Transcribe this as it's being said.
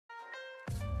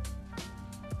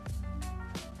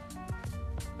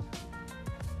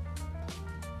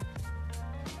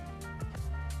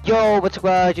Yo, what's up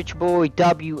guys, it's your boy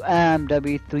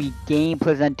WMW3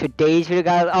 Gameplays, and today's video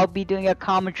guys, I'll be doing a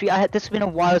commentary. This has been a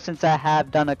while since I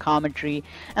have done a commentary,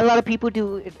 and a lot of people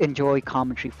do enjoy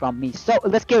commentary from me. So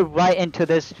let's get right into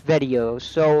this video.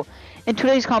 So in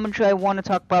today's commentary, I want to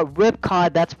talk about R.I.P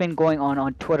card that's been going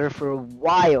on Twitter for a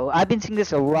while. I've been seeing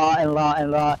this a lot.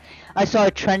 I saw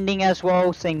it trending as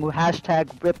well, saying hashtag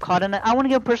R.I.P card, and I want to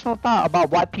give a personal thought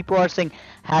about why people are saying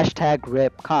hashtag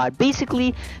R.I.P card.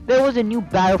 Basically, there was a new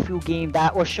Battlefield game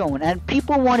that was shown, and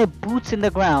people wanted boots in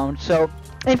the ground. So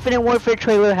Infinite Warfare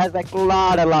trailer has like a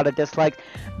lot of dislikes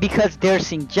because they're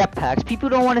seeing jetpacks. People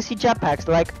don't want to see jetpacks.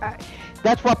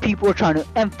 That's what people are trying to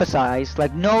emphasize.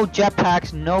 Like, no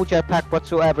jetpack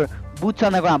whatsoever, boots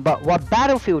on the ground. But what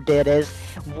Battlefield did is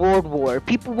World War.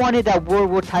 People wanted that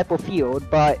World War type of field,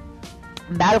 but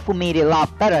Battlefield made it a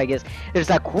lot better, I guess. There's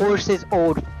like horses,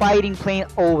 old fighting plane,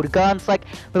 old guns. Like,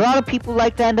 a lot of people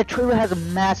like that, and the trailer has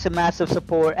a massive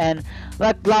support, and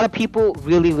like a lot of people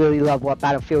really love what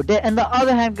Battlefield did. And the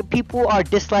other hand, people are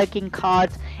disliking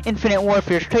COD's Infinite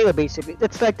Warfare's trailer. Basically,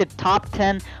 it's like the top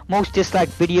 10 most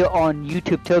disliked video on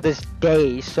YouTube till this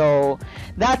day. So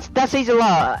that says a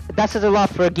lot. That says a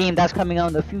lot for a game that's coming out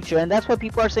in the future, and that's why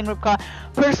people are saying R.I.P card.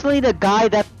 Personally, the guy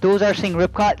that those are saying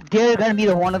R.I.P card, they're gonna be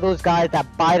one of those guys that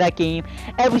buy that game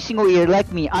every single year.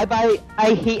 Like me, I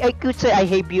could say I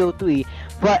hate BO3,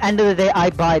 but end of the day, I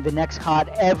buy the next card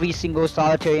every single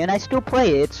solitary, and I still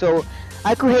play it. So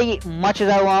I could hate much as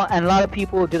I want, and a lot of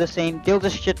people will do the same. They'll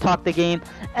just shit talk the game.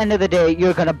 End of the day,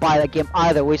 you're gonna buy that game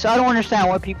either way. So I don't understand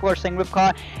why people are saying R.I.P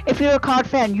card. If you're a COD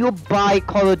fan, you'll buy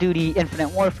Call of Duty Infinite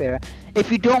Warfare. If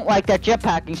you don't like that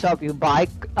jetpacking stuff, you buy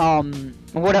or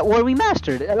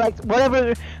remastered. Like,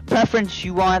 whatever preference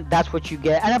you want, that's what you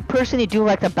get. And I personally do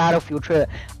like the Battlefield trailer.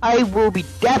 I will be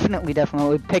definitely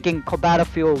picking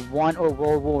Battlefield 1 or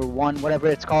World War 1, whatever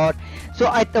it's called. So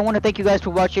I want to thank you guys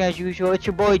for watching as usual. It's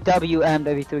your boy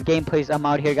WMW3 Gameplays. I'm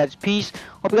out here, guys. Peace.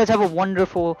 Hope you guys have a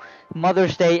wonderful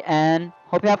Mother's Day, and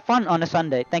hope you have fun on a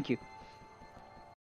Sunday. Thank you.